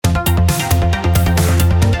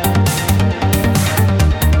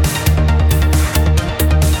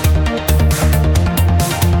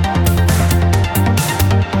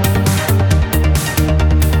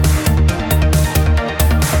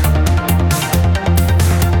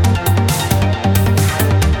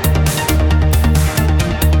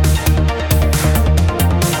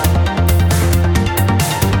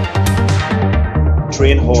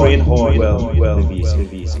hard, live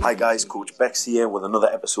easy. Hi guys, Coach Bex here with another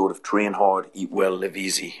episode of Train Hard, Eat Well, Live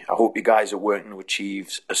Easy. I hope you guys are working to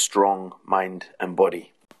achieve a strong mind and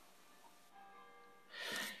body.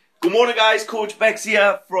 Good morning guys, Coach Bex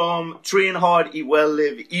here from Train Hard, Eat Well,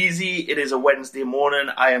 Live Easy. It is a Wednesday morning.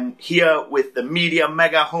 I am here with the media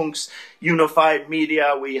mega hunks, Unified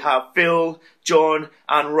Media. We have Phil, John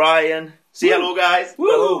and Ryan. Say hello guys. Woo!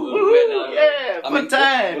 Hello. Yeah, fun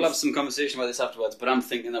times. We'll have some conversation about this afterwards, but I'm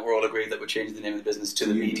thinking that we're all agreed that we're changing the name of the business to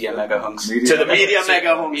the Media Mega Hunks. To the Media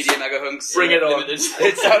Mega Hunks. Media Mega Hunks. Bring it on. Limited.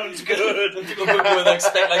 It sounds good. And people would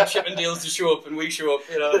expect like Chippendales to show up and we show up,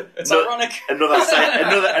 you know. It's ironic.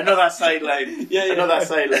 Another sideline. Yeah. Another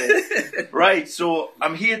sideline. Right, so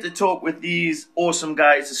I'm here to talk with these awesome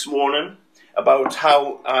guys this morning about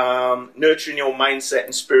how nurturing your mindset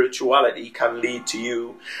and spirituality can lead to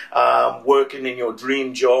you working in your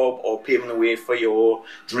dream job or paving the way for your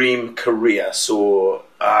dream career. So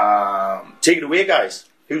take it away, guys.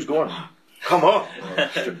 Who's going? Come on.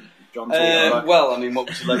 Well, I mean, what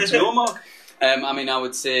would you like to know, Mark? I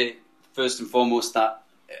would say first and foremost that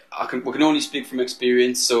we can only speak from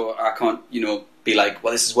experience, so I can't, be like,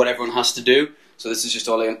 well, this is what everyone has to do. So this is just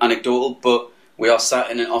all anecdotal, but we are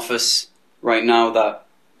sat in an office right now that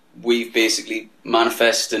we've basically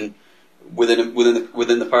manifest, and within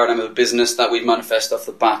the paradigm of a business that we've manifest off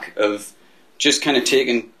the back of just kind of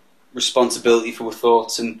taking responsibility for our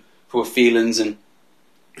thoughts and for our feelings, and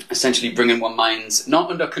essentially bringing our minds not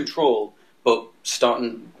under control, but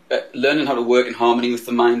learning how to work in harmony with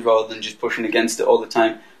the mind rather than just pushing against it all the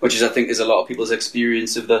time, which is, I think, is a lot of people's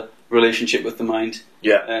experience of the relationship with the mind.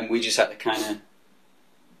 Yeah. And we just had to kind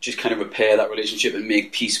of repair that relationship and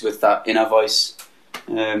make peace with that inner voice.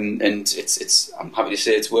 And it's I'm happy to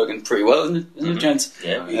say it's working pretty well, isn't it, gents?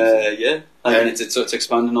 Yeah. It's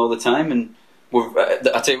expanding all the time, and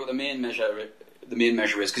I tell you what the main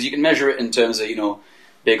measure is, because you can measure it in terms of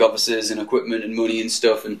big offices and equipment and money and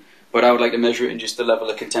stuff, but I would like to measure it in just the level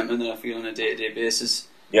of contentment that I feel on a day-to-day basis.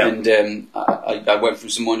 Yeah. And I went from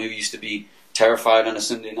someone who used to be terrified on a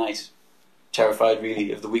Sunday night, terrified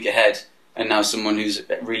really of the week ahead, and now someone who's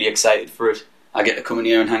really excited for it. I get to come in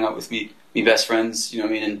here and hang out with me best friends,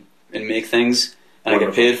 and make things, and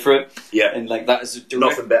wonderful. I get paid for it. Yeah. And like that is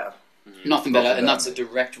nothing better. Nothing better, and that's a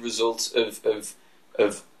direct result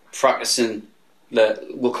of practicing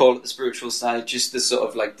we'll call it the spiritual side, just the sort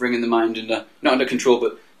of like bringing the mind not under control,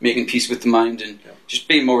 but making peace with the mind, and just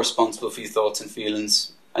being more responsible for your thoughts and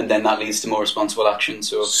feelings, and then that leads to more responsible action.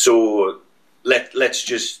 So let's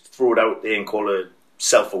just throw it out there and call it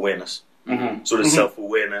self-awareness. Mm-hmm. So the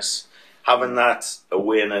self-awareness, having that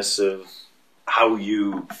awareness of how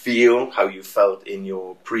you feel, how you felt in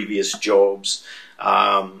your previous jobs,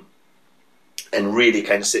 and really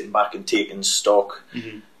kind of sitting back and taking stock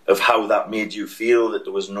of how that made you feel, that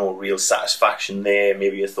there was no real satisfaction there.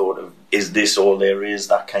 Maybe you thought of, is this all there is,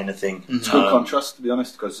 that kind of thing. It's a good contrast, to be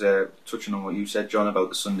honest, because touching on what you said, John, about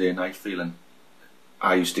the Sunday night feeling,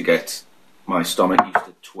 I used to get, my stomach used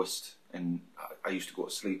to twist, and I used to go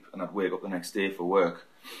to sleep, and I'd wake up the next day for work.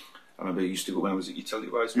 I remember I used to go, when I was at Utility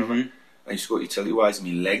Wise, I used to go to Utility Wise, and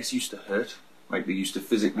my legs used to hurt, like they used to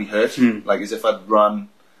physically hurt, like as if I'd run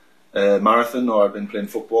a marathon or I'd been playing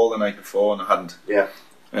football the night before and I hadn't. Yeah.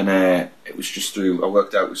 And it was just through, I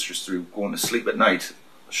worked out, it was just through going to sleep at night,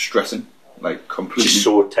 stressing, like completely. Just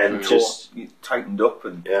so tense. Just tightened up.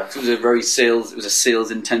 And so it was a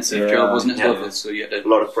sales intensive job, wasn't it? Yeah. So you had a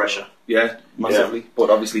lot of pressure. Yeah, massively. Yeah. But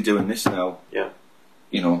obviously doing this now,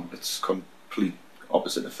 it's complete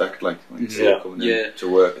opposite effect, like coming in to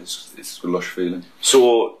work, it's a lush feeling.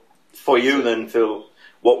 So for you then, Phil,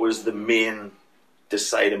 what was the main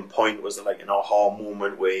deciding point? Was it like an aha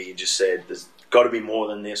moment where you just said, there's got to be more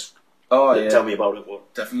than this? Oh yeah. Tell me about it.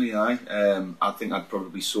 What? Definitely, I think I'd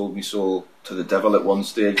probably sold my soul to the devil at one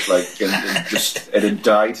stage, like it had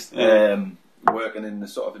died. Working in the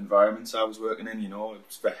sort of environments I was working in, it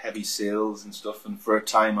was for heavy sales and stuff, and for a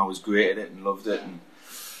time I was great at it and loved it, and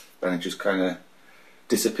then it just kind of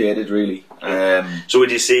dissipated really. So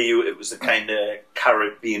would you say it was the kind of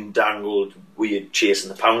carrot being dangled, were you chasing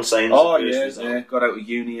the pound signs? Oh yeah, got out of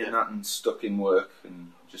uni and that, and stuck in work,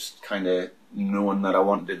 and just kind of knowing that I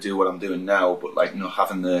wanted to do what I'm doing now, but like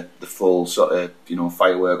having the full sort of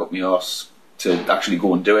firework up my arse to actually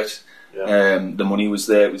go and do it. The money was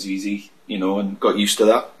there, it was easy, and got used to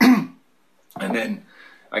that. And then,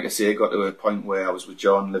 like I say, got to a point where I was with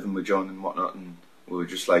John, living with John and whatnot, and we were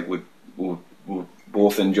just like, we were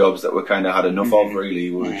both in jobs that we kind of had enough of, really.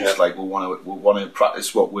 We were just like, we want to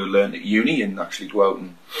practice what we learned at uni and actually go out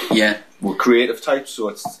and we're creative types, so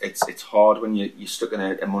it's hard when you're stuck in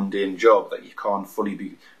a mundane job that you can't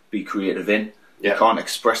fully be creative in. You can't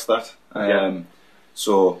express that.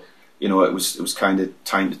 So, you know, it was kind of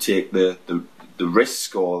time to take the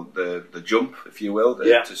risk or the jump, if you will,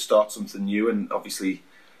 to start something new. And obviously,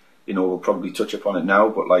 you know, we'll probably touch upon it now,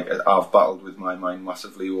 but like I've battled with my mind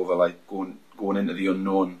massively over like going into the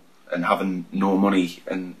unknown and having no money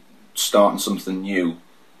and starting something new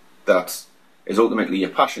that is ultimately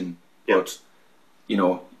your passion. But you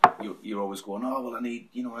know, you're always going, oh well, I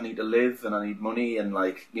need to live and I need money, and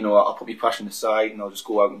like, you know, I'll put my passion aside and I'll just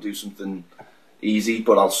go out and do something easy,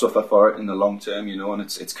 but I'll suffer for it in the long term, you know. And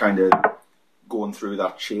it's kind of going through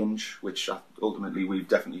that change, which ultimately we've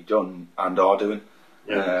definitely done and are doing.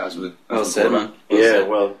 Well said, man.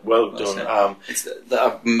 Well done. It's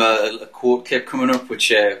a quote kept coming up,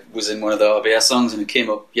 which was in one of the RBS songs, and it came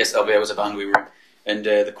up. Yes, RBS was a band we were in, and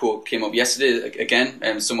the quote came up yesterday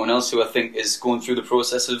again. Someone else who I think is going through the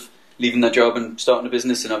process of leaving their job and starting a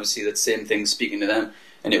business, and obviously that same thing speaking to them.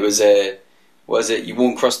 And it was, what is it? You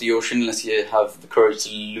won't cross the ocean unless you have the courage to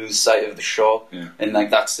lose sight of the shore. And like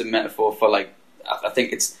that's the metaphor for like, I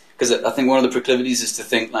think it's. Because I think one of the proclivities is to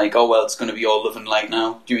think like, oh well, it's going to be all love and light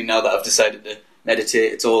now. Do you mean now that I've decided to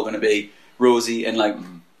meditate, it's all going to be rosy? And like,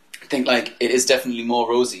 I think like it is definitely more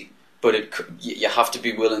rosy, but you have to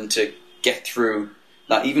be willing to get through.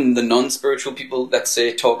 Like even the non-spiritual people, let's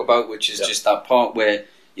say, talk about, which is just that part where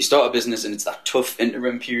you start a business and it's that tough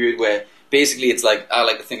interim period where basically it's like, I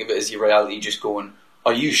like to think of it as your reality just going,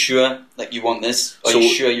 are you sure that you want this? Are you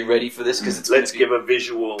sure you're ready for this? Because let's give a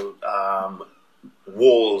visual.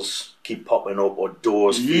 Walls keep popping up, or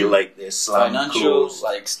doors feel like they're slammed financial, closed.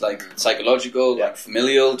 like psychological, like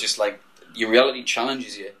familial. Just like your reality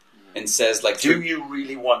challenges you and says, like, do you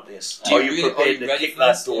really want this? Are you prepared to kick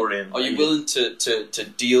that door in? Are you willing to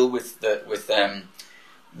deal with the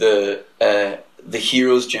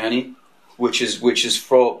hero's journey, which is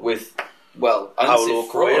fraught with Paulo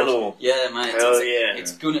Coelho. Yeah, man.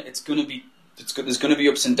 There's gonna be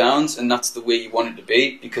ups and downs, and that's the way you want it to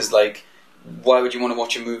be, because like. Why would you want to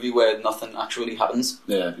watch a movie where nothing actually happens?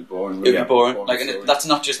 Yeah, it'd be boring. It'd be boring. Like, and that's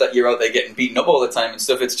not just that you're out there getting beaten up all the time and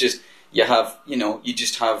stuff. It's just you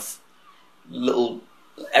just have little.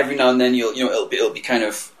 Every now and then it'll be kind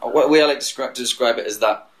of. What way I like to describe it is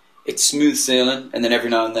that it's smooth sailing, and then every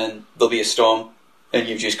now and then there'll be a storm, and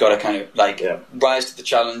you've just got to kind of like rise to the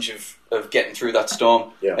challenge of getting through that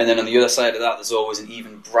storm. Yeah. And then on the other side of that, there's always an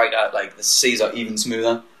even brighter. Like the seas are even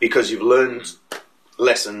smoother because you've learned.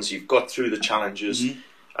 Lessons, you've got through the challenges,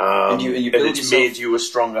 and it's made you a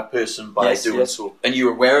stronger person by doing so. And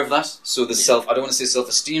you're aware of that, so the I don't want to say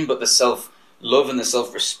self-esteem, but the self-love and the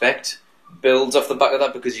self-respect builds off the back of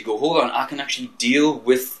that, because you go, hold on, I can actually deal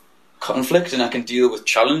with conflict and I can deal with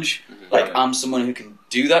challenge. Like, I'm someone who can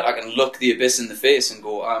do that. I can look the abyss in the face and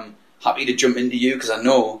go, I'm happy to jump into you, because I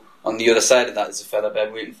know on the other side of that is a feather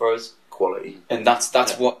bed waiting for us. Quality. And that's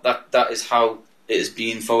what that is how it has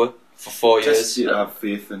been for 4 years. You have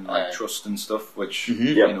faith and trust and stuff, which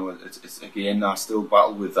you know, it's again, I still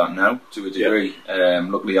battle with that now to a degree.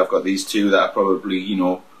 Luckily, I've got these two that I probably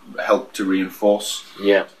help to reinforce.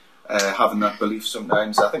 Having that belief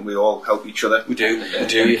sometimes. I think we all help each other. We do.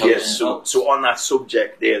 So on that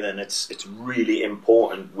subject there, then it's really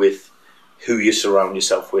important with who you surround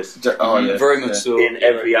yourself with. Very much so. In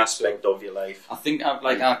every aspect of your life. I think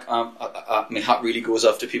my hat really goes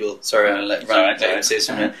off to people. Sorry, I'll let Ryan say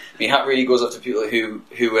something. My hat really goes off to people who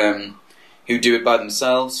do it by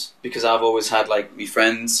themselves, because I've always had like my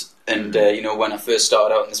friends, and when I first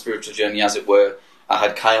started out in the spiritual journey, as it were, I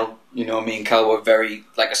had Kyle. Me and Kyle were very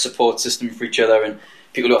like a support system for each other, and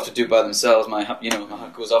people who have to do it by themselves, my hat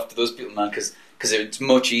goes off to those people, man, because it's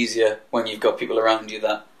much easier when you've got people around you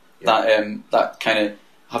that kind of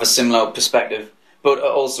have a similar perspective. But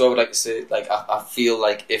also I would like to say, like, I feel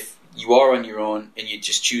like if you are on your own and you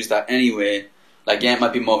just choose that anyway, like, it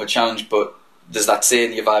might be more of a challenge, but there's that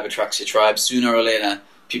saying, your vibe attracts your tribe. Sooner or later,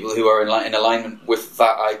 people who are in alignment with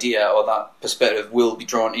that idea or that perspective will be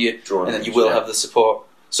drawn to you, and then you will have the support.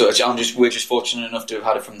 So we're just fortunate enough to have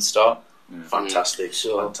had it from the start. Fantastic.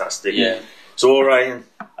 Fantastic. Yeah. So, Ryan,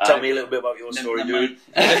 tell me a little bit about your story, dude.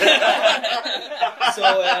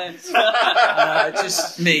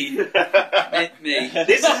 Just me.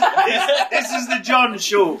 This is the John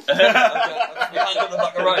show.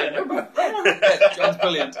 John's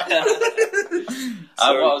brilliant. What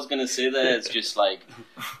I was going to say there is just like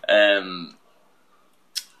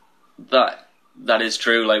that is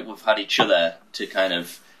true. Like, we've had each other to kind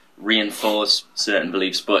of reinforce certain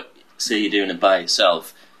beliefs, but say you're doing it by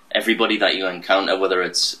yourself. Everybody that you encounter, whether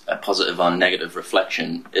it's a positive or negative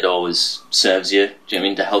reflection, it always serves you. Do you know what I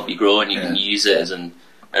mean? To help you grow, and you can use it as an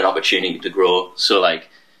opportunity to grow. So, like,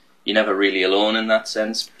 you're never really alone in that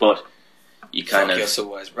sense. But you kind Fuck, of... you're so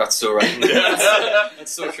wise. That's so right.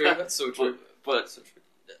 That's so true. That's so true. But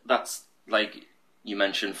that's, like, you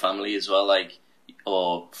mentioned family as well, like,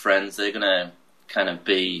 or friends, they're going to kind of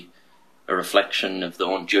be a reflection of the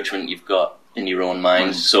own judgment you've got in your own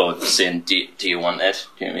mind. So saying, do you want it?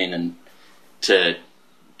 Do you know what I mean? And to,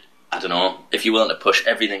 I don't know, if you're willing to push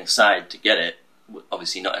everything aside to get it,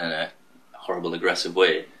 obviously not in a horrible, aggressive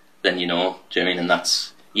way, then you know, do you know what I mean? And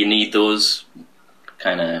that's, you need those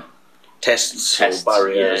kind of tests or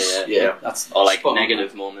barriers. Yeah. That's or like spot on, negative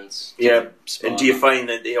man. moments. Yeah. Spot And do you on. find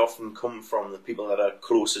that they often come from the people that are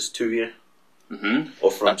closest to you, Mm-hmm. or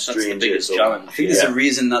from That's the strangers? biggest or- challenge. I think there's a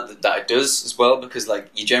reason that it does as well, because like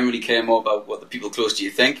you generally care more about what the people close to you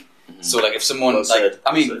think. So like if someone Well said.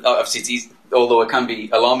 I mean, Well said. obviously it's easy, although it can be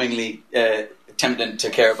alarmingly tempting to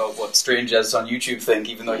care about what strangers on YouTube think,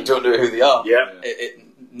 even though you don't know who they are. Yeah.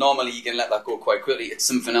 Normally you can let that go quite quickly. It's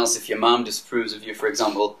something else if your mum disapproves of you, for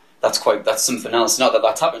example. That's something else. Not that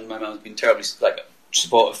that's happened. My mum's been terribly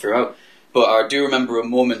supportive throughout, but I do remember a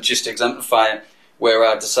moment, just to exemplify it, where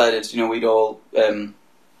I decided, we'd all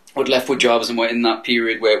we'd left with jobs and were in that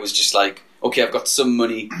period where it was just like, okay, I've got some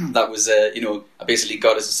money that was, I basically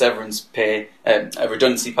got as a severance pay, a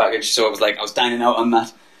redundancy package. So I was dining out on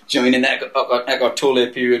that. Do you know what I mean? And I got totally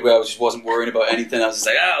a period where I just wasn't worrying about anything. I was just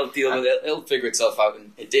like, I'll deal with it. It'll figure itself out.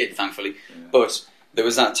 And it did, thankfully. Yeah. But there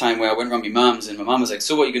was that time where I went around my mum's and my mum was like,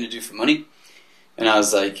 so what are you going to do for money? And I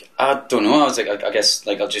was like, I don't know. I was like, I guess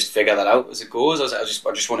I'll just figure that out as it goes. I was like,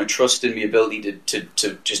 I just want to trust in my ability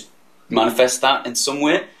to just manifest that in some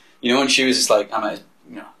way. And she was just like,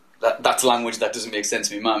 that's language that doesn't make sense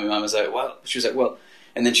to me, Mum. My mum was like, well,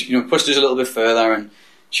 and then she, pushed us a little bit further, and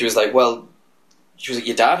she was like,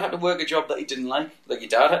 your dad had to work a job that he didn't like. Like, your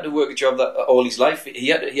dad had to work a job that all his life he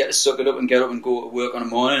had to suck it up and get up and go to work on a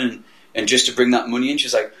morning and just to bring that money in.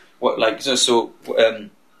 She's like, what, like,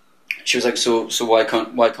 she was like, so why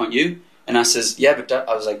can't you? And I says, yeah, but Dad,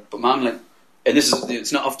 I was like, but Mum, like, and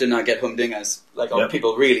it's not often I get humdingers like on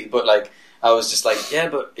people really, but like I was just like, yeah,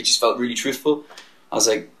 but it just felt really truthful. I was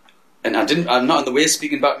like, and I'm not in the way of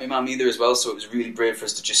speaking back to my mum either as well, so it was really brave for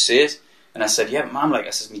us to just say it. And I said, yeah, Mum, like, I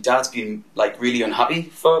said, my dad's been like really unhappy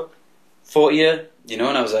for 40 years, and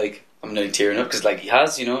I was like, I'm nearly tearing up because like he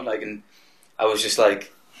has, like, and I was just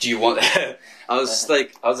like, do you want? I was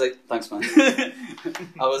like, thanks, man.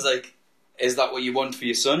 I was like, is that what you want for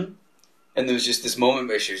your son? And there was just this moment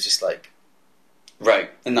where she was just like, right,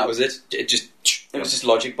 and that was it. It was just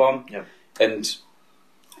logic bomb. Yeah. And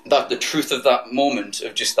that the truth of that moment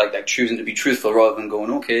of just like choosing to be truthful rather than going,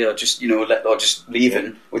 okay, or just or just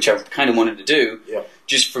leaving, which I kind of wanted to do. Yeah.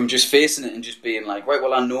 Just from just facing it and just being like, right,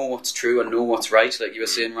 well, I know what's true, I know what's right, like you were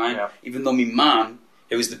saying, Ryan. Yeah. Even though my mum,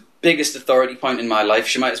 it was the biggest authority point in my life.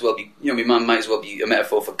 She might as well be, my mum might as well be a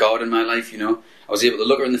metaphor for God in my life. I was able to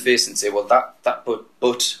look her in the face and say, well,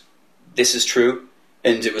 but this is true,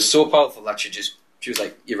 and it was so powerful that she was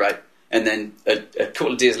like, you're right. And then a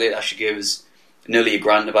couple of days later, she gave us nearly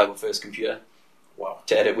 $1,000 to buy our first computer. Wow.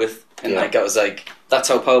 To edit with, and I was like, that's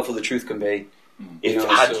how powerful the truth can be. You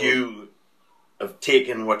have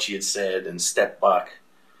taken what she had said and stepped back,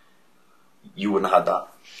 you wouldn't have had that.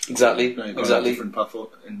 Exactly. A different path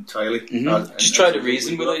entirely. Mm-hmm. Just try to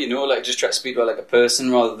reason with her, like just try to speak to her like a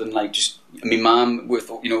person rather than like just my mum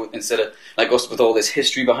with, instead of like us with all this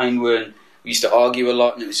history behind her, and we used to argue a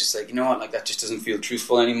lot, and it was just like, what, like that just doesn't feel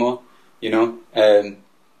truthful anymore, and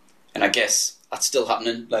I guess that's still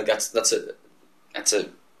happening. Like that's a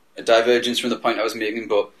divergence from the point I was making,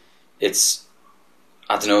 but it's,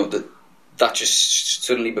 I don't know, that just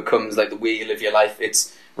suddenly becomes like the way you live your life.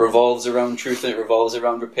 It's revolves around truth, and it revolves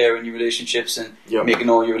around repairing your relationships and making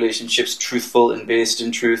all your relationships truthful and based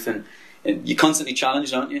in truth, and you're constantly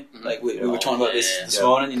challenged, aren't you? Like we were talking about this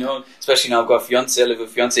morning, especially now I've got a fiance. I live with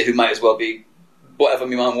a fiance who might as well be whatever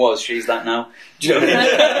my mum was, she's that now. Do you know what I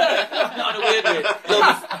mean? Not in a weird way,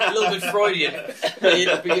 a little bit Freudian, but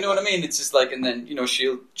you know what I mean. It's just like, and then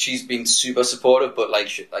she's been super supportive, but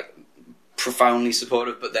like profoundly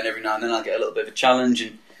supportive. But then every now and then I'll get a little bit of a challenge,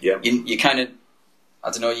 and you kind of, I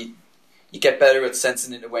don't know, you get better at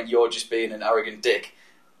sensing it when you're just being an arrogant dick,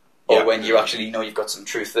 or when you actually you've got some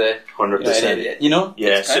truth there. 100%.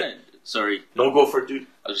 Yeah. Sorry. Don't go for it, dude.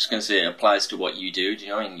 I was just going to say, it applies to what you do. Do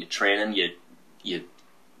you know? In your training, you're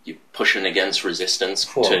pushing against resistance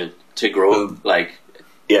to grow. Like,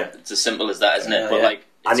 it's as simple as that, isn't it? But like,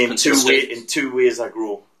 and in two ways I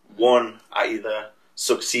grow. One, I either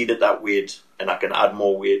succeed at that weight and I can add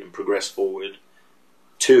more weight and progress forward.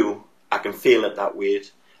 Two, I can fail at that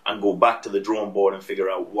weight and go back to the drawing board and figure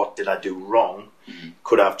out, what did I do wrong? Mm-hmm.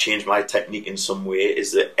 Could I have changed my technique in some way?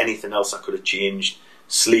 Is there anything else I could have changed?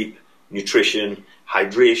 Sleep, nutrition,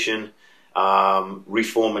 hydration,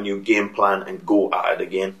 reform a new game plan and go at it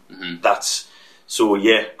again.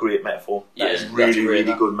 Mm-hmm. Great metaphor. Yeah, That is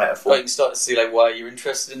really good metaphor. Like, you can start to see like why you're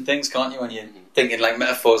interested in things, can't you? When you're thinking like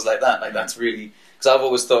metaphors like that, like that's really, because I've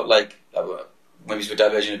always thought like, maybe we're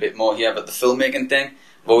diverging a bit more here, but the filmmaking thing,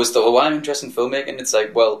 I've always thought, well, why I'm interested in filmmaking? It's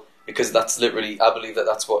like, well, because that's literally, I believe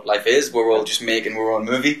that's what life is. We're all just making our own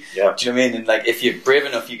movie. Yeah. Do you know what I mean? And like, if you're brave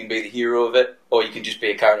enough, you can be the hero of it, or you can just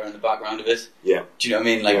be a character in the background of it. Yeah. Do you know what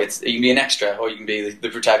I mean? Like, you can be an extra, or you can be the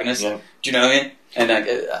protagonist. Yeah. Do you know what I mean?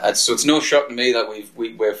 And so it's no shock to me that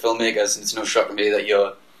we're filmmakers, and it's no shock to me that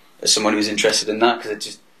you're someone who's interested in that,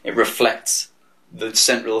 because it reflects the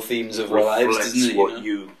central themes of our lives, doesn't it? What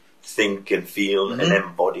you think and feel and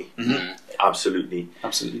embody. Mm-hmm. Absolutely.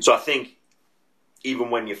 So I think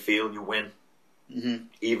even when you fail, you win. Mm-hmm.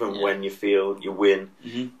 Even when you fail, you win.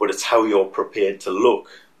 Mm-hmm. But it's how you're prepared to look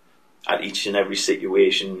at each and every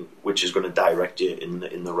situation which is going to direct you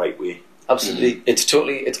in the right way. Absolutely. It's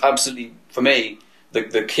absolutely, for me,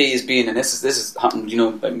 the key is being, and this has happened, you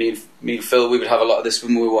know, like me and Phil, we would have a lot of this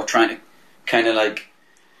when we were trying to kind of like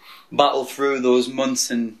battle through those months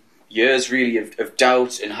and years really of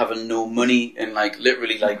doubt and having no money, and like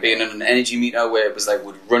literally like being on an energy meter where it was like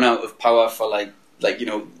would run out of power for like you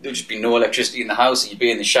know, there'd just be no electricity in the house, and you'd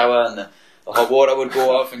be in the shower and the hot water would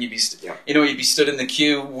go off, and you'd be you'd be stood in the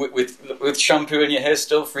queue with shampoo in your hair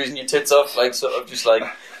still, freezing your tits off, like sort of just like,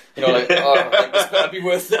 you know, like, oh, like, this better be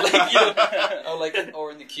worth it, like, you know,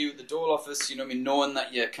 or in the queue at the dole office, you know what I mean, knowing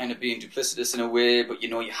that you're kind of being duplicitous in a way, but you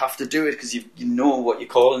know you have to do it because you know what your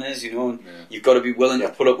calling is, you know, and you've got to be willing to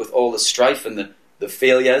put up with all the strife and the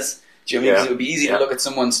failures. Do you know what I mean? Because it would be easy to look at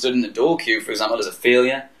someone stood in the dole queue, for example, as a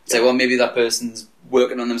failure, say, well, maybe that person's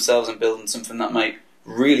working on themselves and building something that might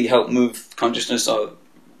really help move consciousness or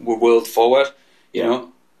world forward, you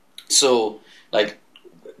know. So, like,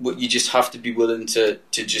 you just have to be willing to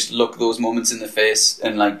just look those moments in the face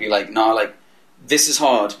and like be like, nah, like, this is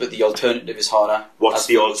hard, but the alternative is harder. What's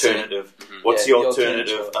the alternative? What's the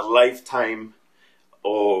alternative? A lifetime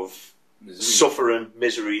of suffering,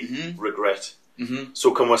 misery, regret. Mm-hmm. So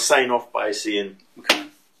can we sign off by saying,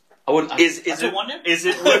 is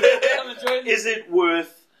it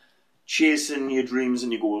worth chasing your dreams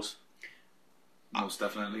and your goals? Most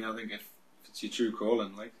definitely. I think if it's your true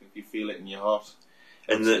calling, like if you feel it in your heart,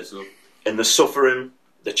 and the suffering,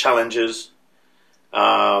 the challenges,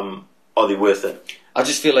 are they worth it? I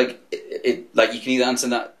just feel like it like you can either answer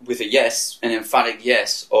that with a yes, an emphatic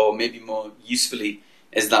yes, or maybe more usefully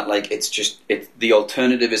is that like the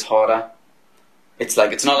alternative is harder. It's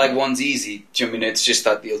like, it's not like one's easy. Do you know what I mean? It's just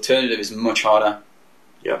that the alternative is much harder.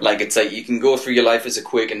 Yeah. Like, it's like you can go through your life as a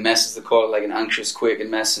quake and mess, as they call it, like an anxious quake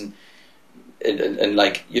and mess, and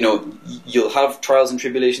like, you know, you'll have trials and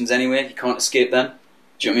tribulations anyway. You can't escape them.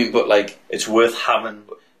 Do you know what I mean? But like, it's worth having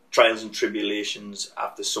trials and tribulations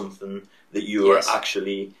after something that you are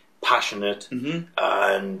actually passionate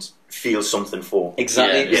and feel something for.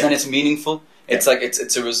 Exactly, because then it's meaningful. It's like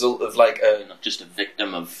it's a result of like not just a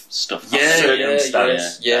victim of stuff.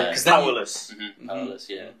 Circumstance. Because powerless. Powerless.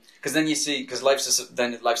 Yeah. Because then you see, because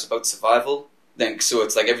life's about survival. Then so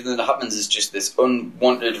it's like everything that happens is just this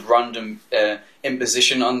unwanted, random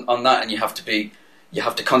imposition on that, and you have to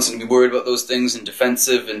constantly be worried about those things and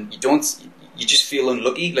defensive, and you just feel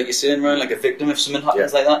unlucky, like you're saying, Ryan, like a victim if something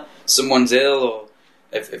happens like that. Someone's ill, or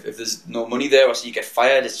if there's no money there, or so you get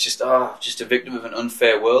fired, it's just a victim of an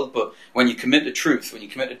unfair world. But when you commit to truth, when you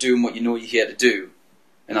commit to doing what you know you're here to do,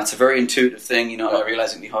 and that's a very intuitive thing, you know, I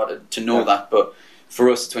realise it can be hard to know that, but for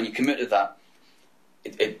us, it's when you commit to that,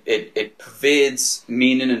 it pervades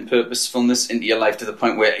meaning and purposefulness into your life to the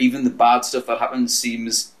point where even the bad stuff that happens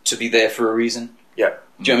seems to be there for a reason. Yeah.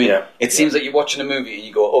 Do you know what I mean? It seems like you're watching a movie and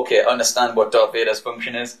you go, okay, I understand what Darth Vader's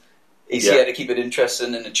function is. He's here to keep it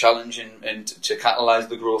interesting and a challenge and to catalyse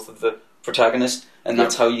the growth of the protagonist. And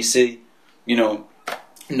that's how you see, you know,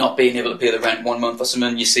 not being able to pay the rent 1 month or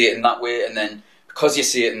something. You see it in that way, and then because you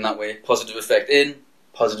see it in that way, positive effect in,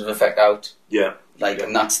 positive effect out. Yeah.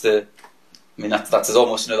 And that's that's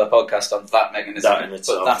almost another podcast on that mechanism. That in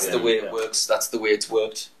itself, but that's the way it works. That's the way it's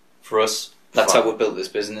worked for us. That's how we built this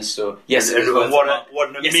business. So yes, what an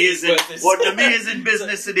amazing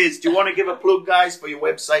business it is. Do you want to give a plug, guys, for your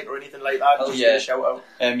website or anything like that? Just a shout out.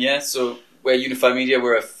 So we're Unify Media.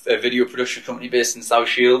 We're a video production company based in South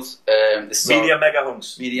Shields. Media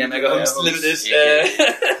Megahunks Limited.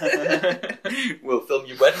 We'll film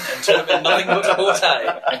your wedding and turn up in nothing but a bow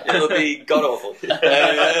tie. It'll be god awful.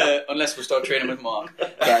 Unless we start training with Mark.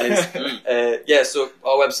 So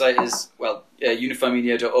our website is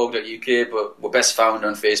unifymedia.org.uk, but we're best found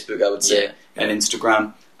on Facebook, I would say, and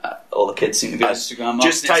Instagram. All the kids seem to be on Instagram.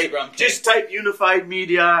 Just type Unified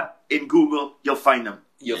Media in Google, you'll find them.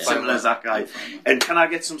 Simple as that, guy. And can I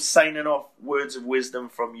get some signing off words of wisdom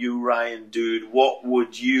from you, Ryan, dude? What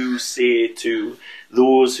would you say to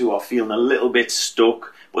those who are feeling a little bit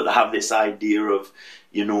stuck, but they have this idea of,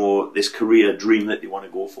 this career dream that they want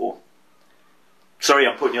to go for? Sorry,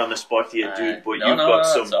 I'm putting you on the spot here, dude, but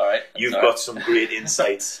you've got some great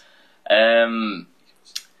insights. I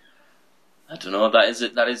don't know.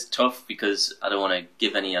 That is tough because I don't want to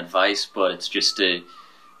give any advice, but it's just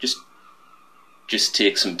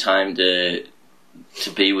take some time to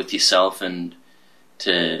be with yourself and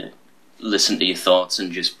to listen to your thoughts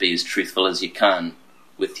and just be as truthful as you can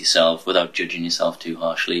with yourself without judging yourself too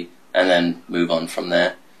harshly, and then move on from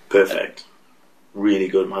there. Perfect. Really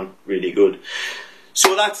good, man. Really good.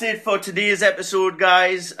 So that's it for today's episode,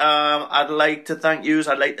 guys. I'd like to thank you.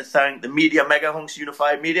 I'd like to thank the Media Mega Hunks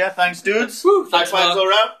Unified Media. Thanks, dudes. Woo, thanks, Mark. All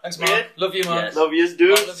around. Thanks, Mark. Love you, Mark. Yes. Love you,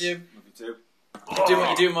 dudes. I love you. Love you too. Keep doing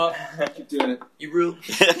what you do, Mark. Keep doing it. You rule.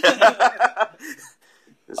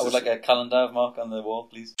 I would like a calendar of Mark on the wall,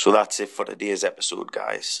 please. So that's it for today's episode,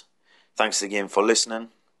 guys. Thanks again for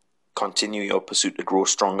listening. Continue your pursuit to grow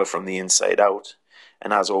stronger from the inside out.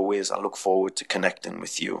 And as always, I look forward to connecting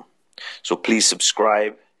with you. So please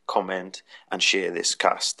subscribe, comment, and share this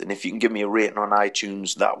cast. And if you can give me a rating on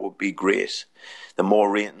iTunes, that would be great. The more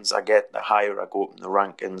ratings I get, the higher I go up in the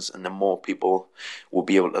rankings, and the more people will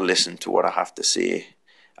be able to listen to what I have to say.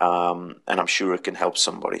 And I'm sure it can help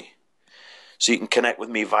somebody. So you can connect with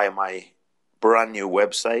me via my brand new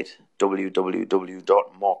website,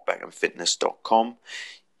 www.markbeckhamfitness.com.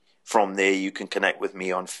 From there, you can connect with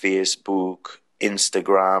me on Facebook,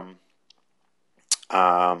 Instagram,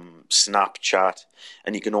 Snapchat,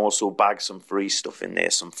 and you can also bag some free stuff in there,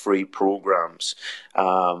 some free programs.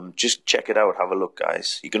 Just check it out, have a look,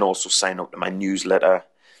 guys. You can also sign up to my newsletter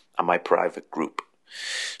and my private group.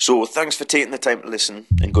 So thanks for taking the time to listen,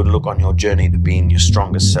 and good luck on your journey to being your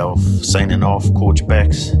strongest self. Signing off, Coach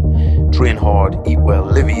Bex. Train hard, eat well,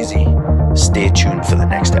 live easy. Stay tuned for the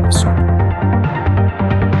next episode.